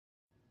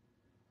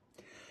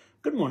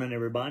Good morning,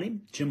 everybody.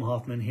 Jim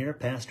Hoffman here,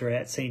 pastor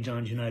at St.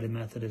 John's United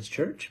Methodist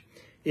Church.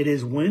 It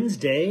is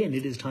Wednesday, and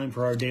it is time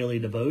for our daily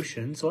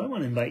devotion, so I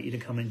want to invite you to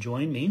come and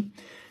join me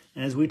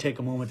as we take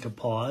a moment to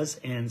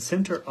pause and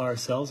center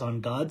ourselves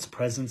on God's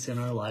presence in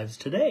our lives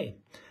today.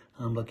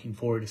 I'm looking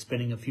forward to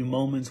spending a few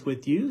moments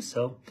with you,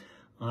 so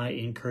I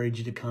encourage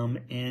you to come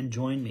and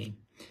join me.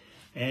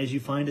 As you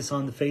find us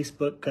on the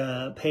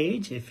Facebook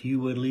page, if you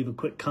would leave a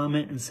quick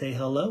comment and say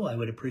hello, I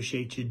would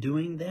appreciate you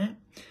doing that.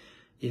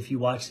 If you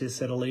watch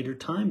this at a later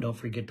time, don't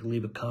forget to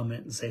leave a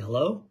comment and say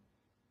hello.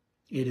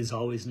 It is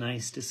always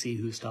nice to see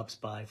who stops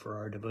by for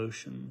our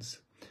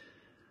devotions.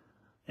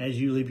 As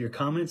you leave your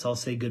comments, I'll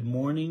say good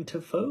morning to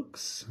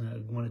folks. I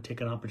want to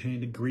take an opportunity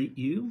to greet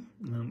you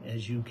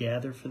as you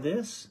gather for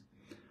this.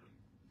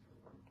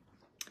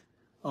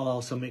 I'll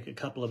also make a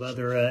couple of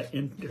other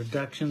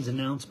introductions,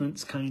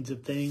 announcements, kinds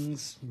of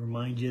things.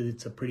 Remind you that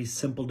it's a pretty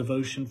simple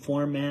devotion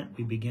format.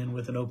 We begin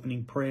with an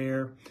opening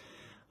prayer.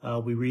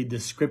 We read the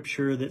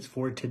scripture that's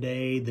for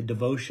today. The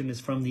devotion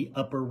is from the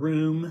upper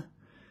room.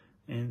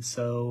 And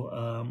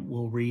so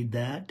we'll read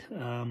that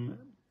and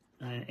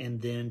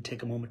then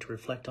take a moment to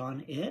reflect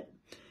on it.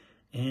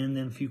 And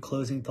then a few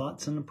closing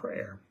thoughts and a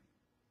prayer.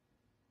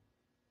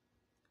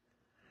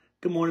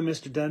 Good morning,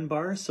 Mr.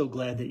 Dunbar. So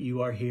glad that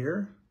you are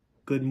here.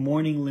 Good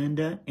morning,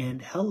 Linda.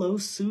 And hello,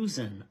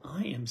 Susan.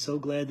 I am so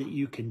glad that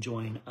you can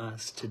join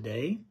us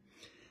today.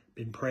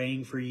 Been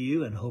praying for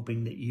you and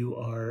hoping that you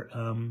are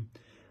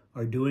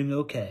doing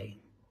okay.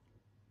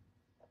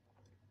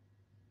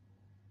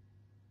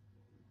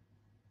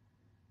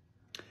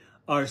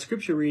 Our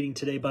scripture reading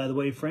today, by the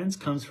way, friends,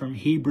 comes from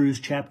Hebrews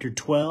chapter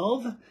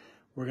 12.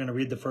 We're going to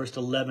read the first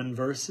 11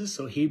 verses.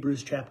 So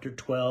Hebrews chapter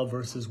 12,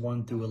 verses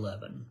 1 through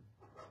 11.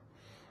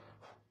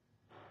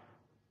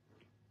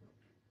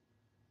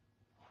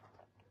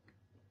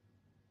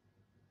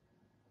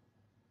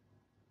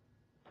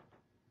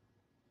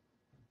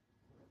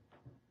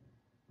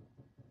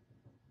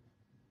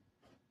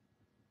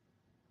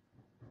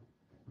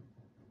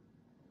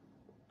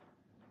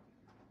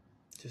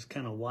 Just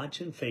kind of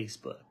watching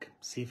Facebook.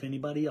 See if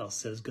anybody else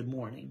says good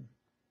morning.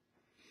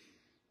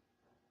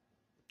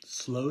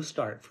 Slow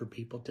start for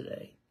people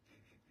today.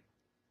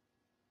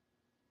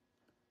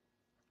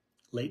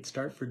 Late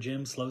start for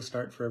Jim, slow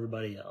start for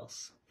everybody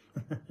else.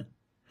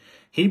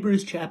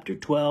 Hebrews chapter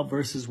 12,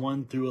 verses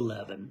 1 through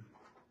 11.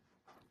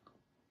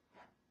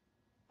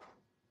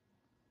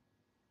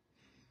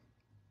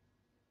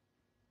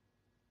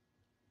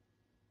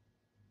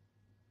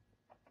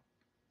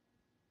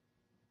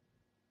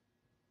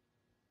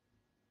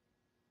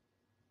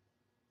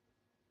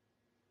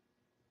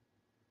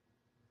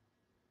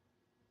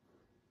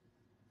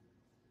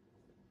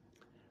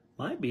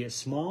 Might be a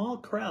small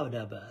crowd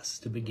of us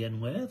to begin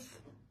with.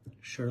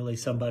 Surely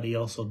somebody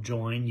else will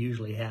join.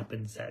 Usually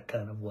happens that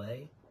kind of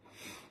way.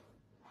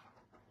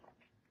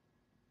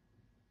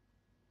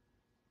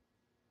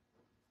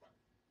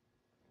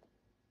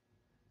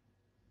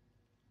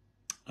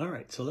 All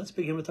right, so let's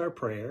begin with our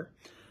prayer.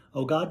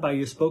 O God, by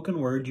your spoken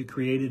word, you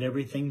created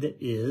everything that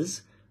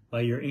is.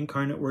 By your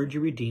incarnate word, you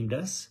redeemed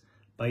us.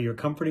 By your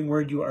comforting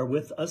word, you are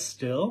with us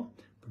still.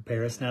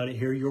 Prepare us now to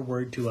hear your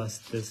word to us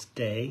this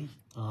day.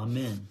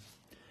 Amen.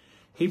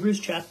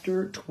 Hebrews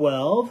chapter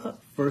 12,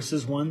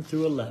 verses 1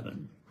 through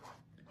 11.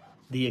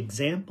 The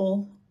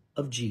example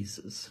of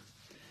Jesus.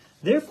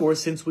 Therefore,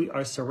 since we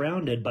are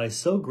surrounded by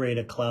so great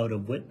a cloud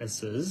of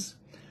witnesses,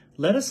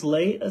 let us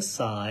lay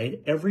aside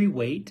every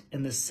weight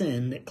and the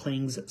sin that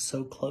clings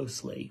so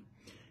closely,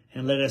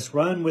 and let us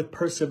run with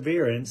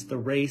perseverance the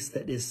race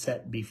that is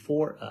set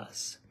before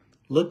us,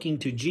 looking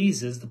to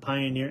Jesus, the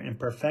pioneer and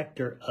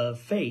perfecter of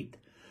faith,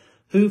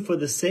 who for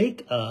the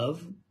sake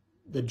of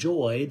the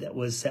joy that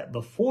was set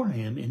before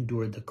him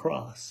endured the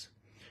cross,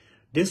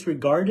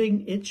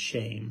 disregarding its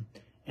shame,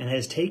 and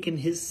has taken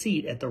his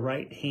seat at the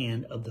right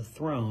hand of the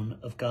throne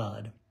of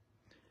God.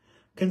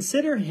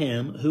 Consider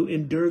him who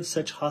endured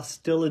such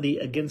hostility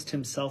against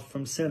himself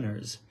from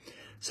sinners,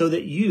 so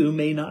that you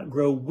may not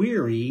grow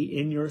weary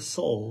in your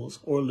souls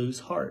or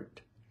lose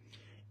heart.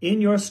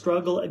 In your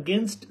struggle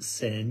against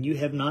sin, you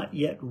have not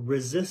yet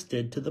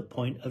resisted to the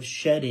point of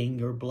shedding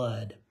your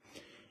blood,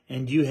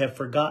 and you have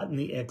forgotten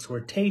the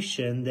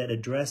exhortation that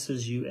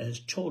addresses you as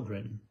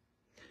children.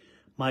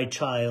 My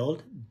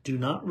child, do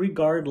not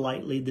regard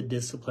lightly the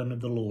discipline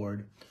of the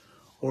Lord,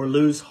 or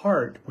lose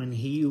heart when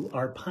you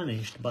are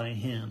punished by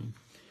him.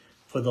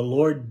 For the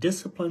Lord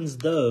disciplines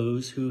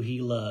those who he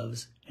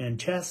loves, and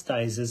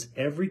chastises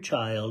every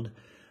child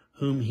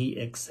whom he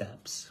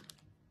accepts.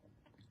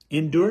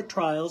 Endure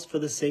trials for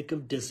the sake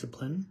of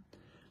discipline.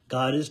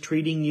 God is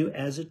treating you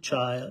as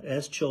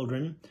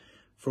children.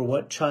 For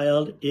what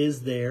child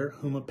is there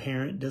whom a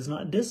parent does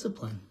not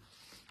discipline?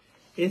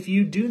 If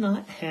you do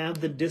not have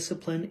the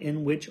discipline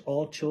in which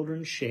all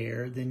children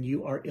share, then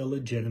you are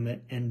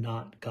illegitimate and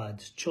not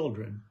God's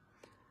children.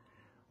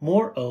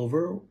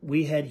 Moreover,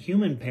 we had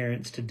human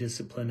parents to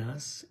discipline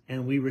us,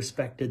 and we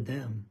respected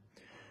them.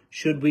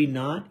 Should we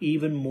not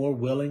even more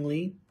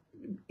willingly,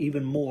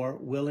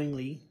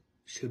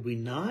 should we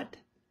not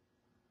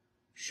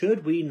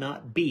should we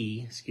not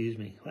be,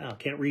 wow,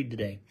 can't read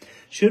today.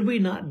 Should we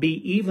not be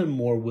even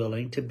more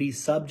willing to be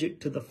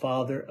subject to the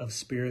Father of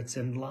spirits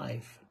and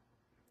life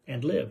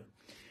and live?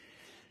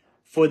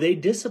 For they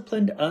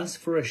disciplined us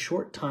for a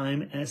short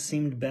time as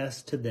seemed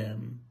best to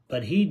them,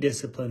 but he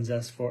disciplines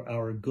us for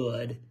our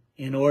good,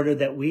 in order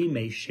that we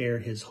may share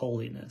his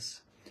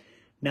holiness.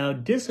 Now,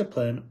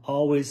 discipline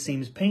always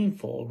seems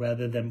painful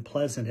rather than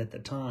pleasant at the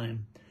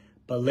time,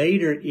 but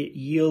later it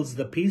yields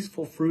the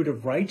peaceful fruit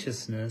of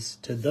righteousness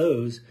to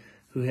those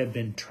who have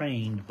been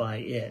trained by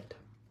it.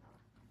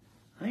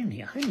 I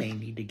may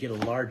need to get a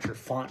larger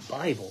font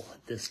Bible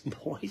at this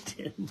point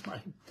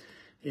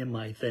in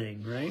my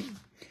thing, right?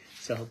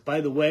 So, by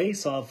the way,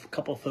 saw a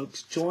couple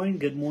folks join.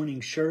 Good morning,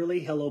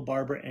 Shirley. Hello,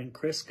 Barbara and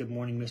Chris. Good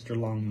morning, Mr.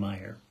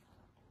 Longmire.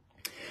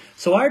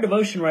 So our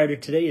devotion writer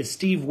today is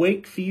Steve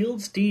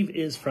Wakefield. Steve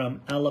is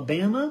from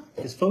Alabama.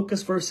 His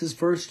focus verse is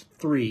verse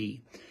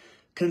 3.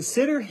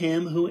 Consider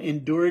him who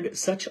endured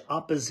such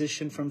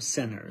opposition from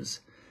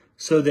sinners,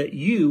 so that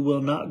you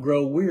will not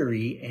grow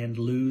weary and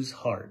lose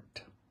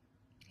heart.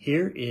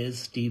 Here is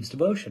Steve's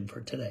devotion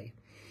for today.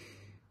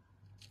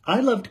 I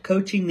loved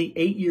coaching the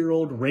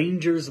 8-year-old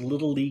Rangers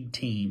Little League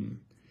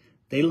team.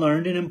 They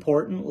learned an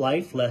important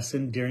life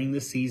lesson during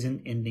the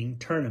season-ending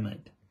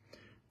tournament.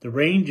 The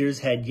Rangers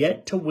had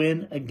yet to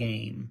win a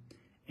game,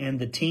 and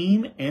the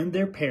team and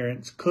their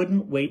parents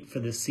couldn't wait for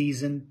the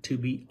season to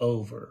be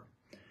over.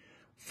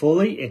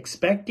 Fully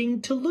expecting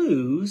to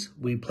lose,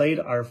 we played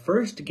our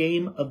first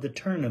game of the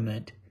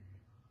tournament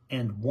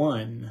and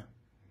won.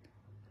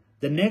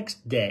 The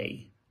next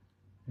day,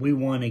 we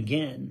won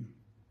again.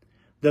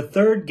 The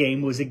third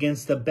game was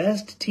against the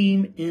best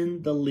team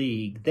in the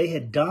league. They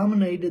had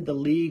dominated the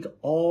league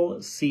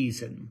all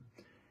season.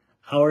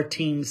 Our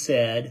team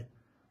said,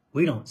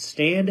 "We don't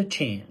stand a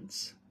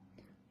chance."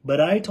 But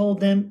I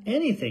told them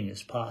anything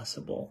is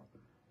possible,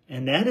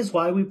 and that is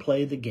why we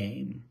play the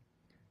game.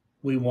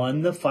 We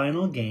won the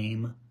final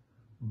game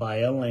by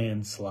a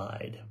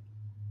landslide.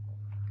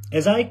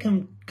 As I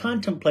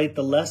contemplate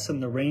the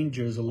lesson the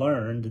Rangers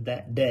learned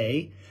that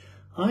day,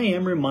 I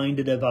am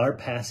reminded of our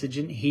passage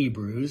in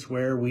Hebrews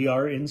where we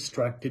are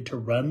instructed to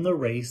run the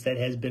race that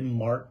has been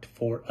marked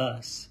for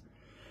us.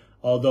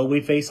 Although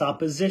we face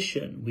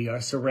opposition, we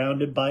are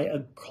surrounded by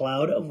a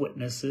cloud of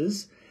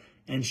witnesses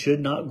and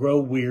should not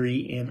grow weary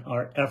in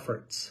our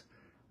efforts.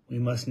 We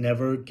must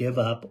never give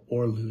up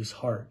or lose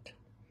heart.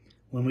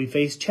 When we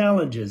face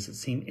challenges that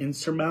seem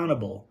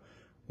insurmountable,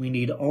 we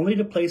need only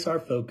to place our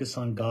focus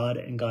on God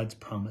and God's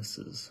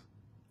promises.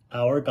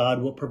 Our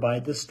God will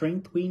provide the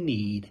strength we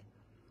need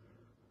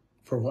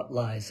for what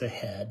lies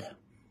ahead.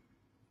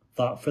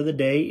 Thought for the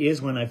day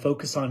is, when I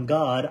focus on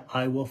God,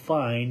 I will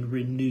find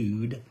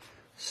renewed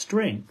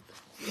strength.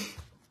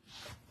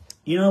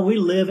 You know, we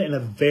live in a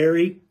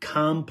very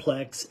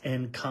complex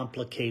and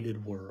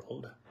complicated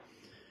world.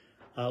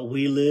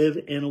 We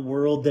live in a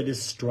world that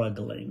is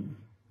struggling.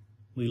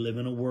 We live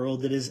in a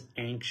world that is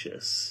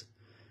anxious.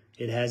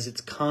 It has its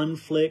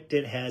conflict.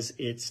 It has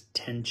its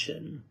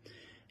tension.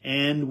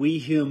 And we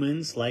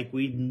humans, like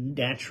we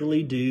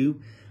naturally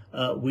do,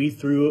 we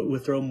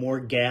throw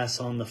more gas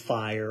on the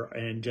fire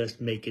and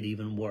just make it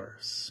even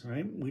worse,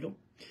 right? We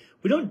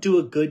don't do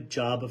a good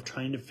job of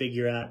trying to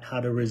figure out how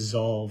to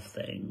resolve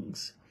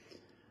things,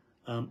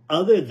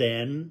 other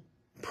than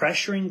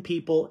pressuring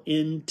people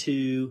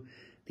into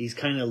these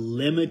kind of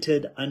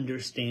limited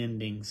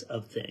understandings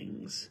of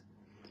things.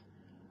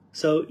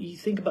 So you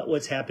think about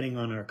what's happening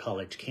on our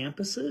college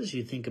campuses.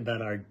 You think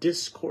about our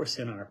discourse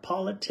in our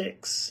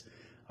politics,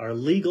 our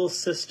legal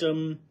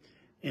system,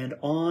 and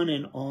on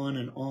and on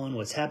and on,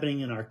 what's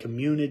happening in our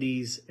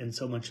communities, and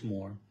so much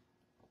more.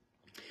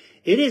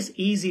 It is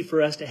easy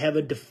for us to have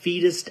a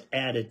defeatist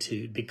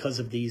attitude because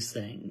of these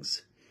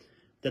things,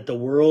 that the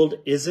world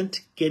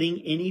isn't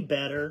getting any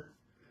better,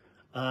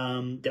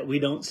 that we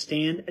don't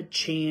stand a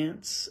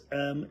chance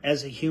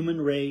as a human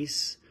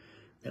race,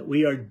 that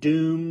we are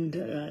doomed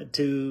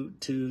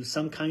to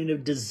some kind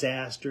of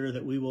disaster,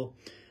 that we'll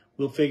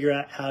figure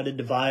out how to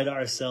divide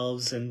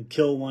ourselves and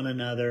kill one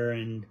another,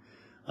 and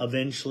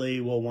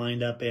eventually we'll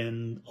wind up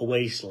in a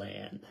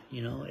wasteland.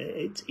 You know,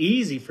 it's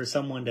easy for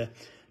someone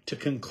to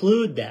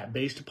conclude that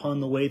based upon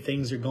the way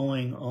things are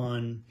going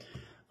on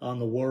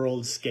the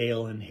world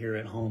scale and here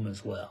at home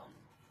as well.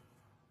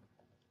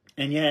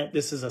 And yet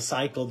this is a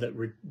cycle that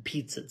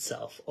repeats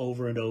itself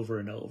over and over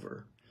and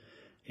over.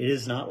 It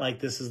is not like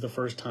this is the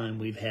first time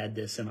we've had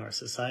this in our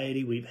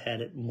society. We've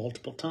had it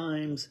multiple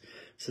times.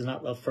 This is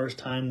not the first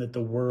time that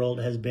the world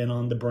has been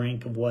on the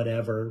brink of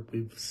whatever.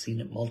 We've seen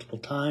it multiple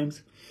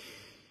times.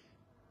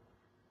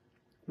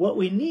 What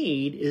we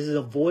need is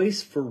a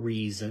voice for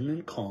reason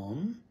and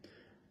calm.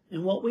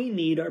 And what we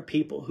need are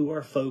people who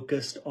are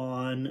focused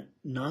on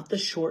not the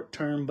short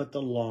term, but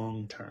the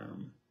long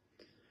term.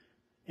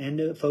 And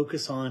to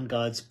focus on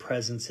God's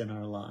presence in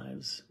our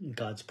lives,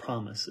 God's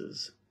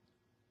promises.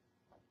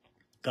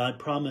 God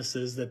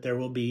promises that there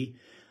will be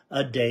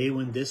a day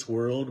when this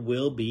world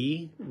will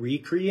be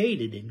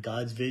recreated in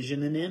God's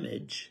vision and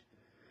image.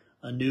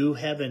 a new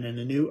heaven and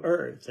a new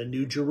earth, a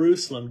new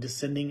Jerusalem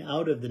descending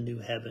out of the new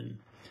heaven,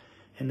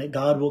 and that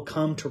God will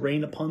come to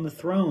reign upon the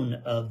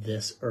throne of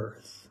this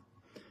earth.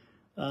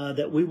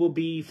 That we will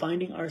be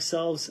finding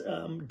ourselves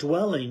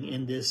dwelling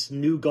in this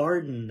new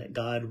garden that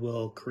God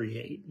will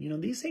create. You know,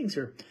 these things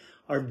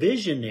are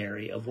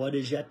visionary of what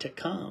is yet to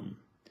come.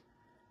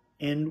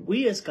 And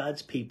we as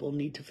God's people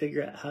need to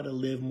figure out how to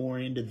live more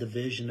into the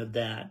vision of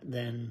that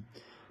than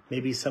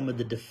maybe some of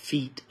the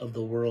defeat of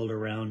the world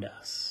around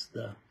us,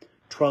 the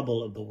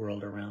trouble of the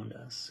world around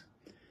us.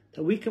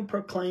 That we can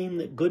proclaim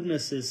that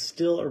goodness is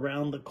still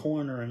around the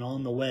corner and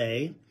on the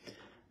way,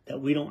 that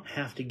we don't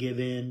have to give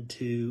in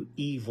to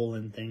evil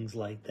and things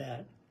like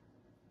that.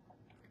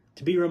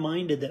 To be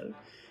reminded that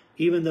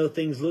even though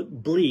things look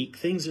bleak,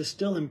 things are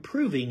still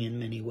improving in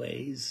many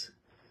ways,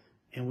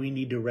 and we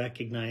need to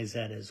recognize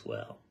that as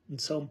well. And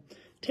so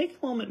take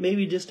a moment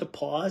maybe just to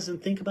pause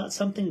and think about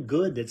something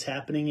good that's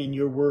happening in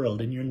your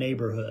world, in your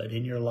neighborhood,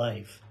 in your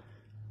life.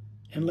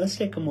 And let's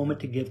take a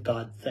moment to give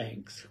God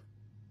thanks.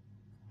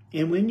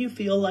 And when you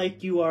feel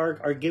like you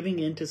are giving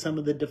in to some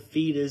of the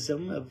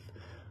defeatism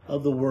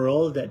of the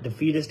world, that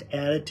defeatist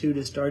attitude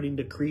is starting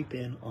to creep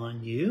in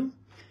on you,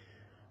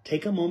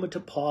 take a moment to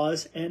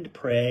pause and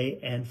pray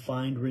and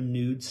find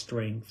renewed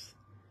strength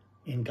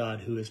in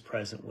God who is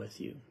present with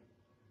you.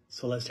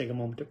 So let's take a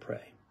moment to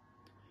pray.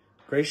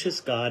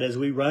 Gracious God, as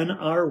we run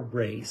our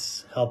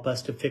race, help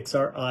us to fix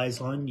our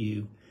eyes on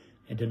you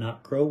and to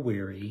not grow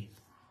weary.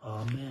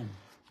 Amen.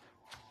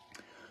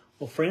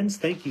 Well, friends,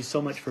 thank you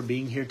so much for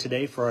being here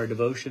today for our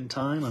devotion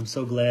time. I'm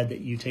so glad that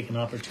you take an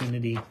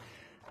opportunity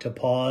to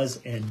pause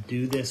and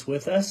do this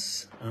with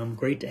us.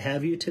 Great to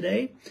have you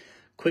today.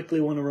 Quickly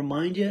want to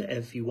remind you,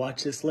 if you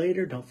watch this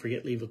later, don't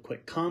forget leave a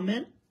quick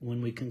comment.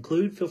 When we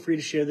conclude, feel free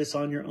to share this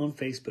on your own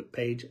Facebook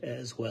page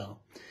as well.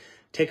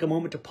 Take a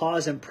moment to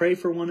pause and pray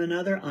for one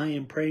another. I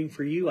am praying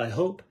for you. I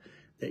hope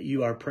that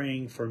you are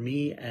praying for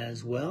me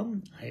as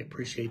well. I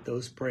appreciate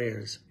those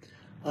prayers.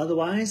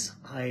 Otherwise,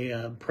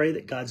 I pray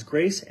that God's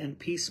grace and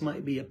peace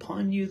might be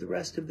upon you the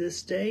rest of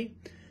this day.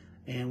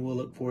 And we'll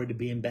look forward to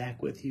being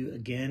back with you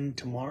again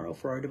tomorrow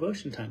for our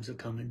devotion time. So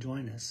come and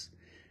join us.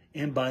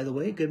 And by the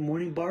way, good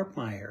morning, Barb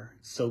Meyer.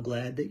 So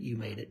glad that you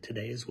made it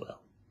today as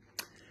well.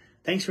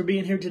 Thanks for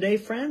being here today,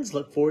 friends.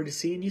 Look forward to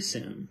seeing you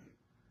soon.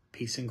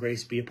 Peace and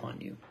grace be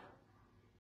upon you.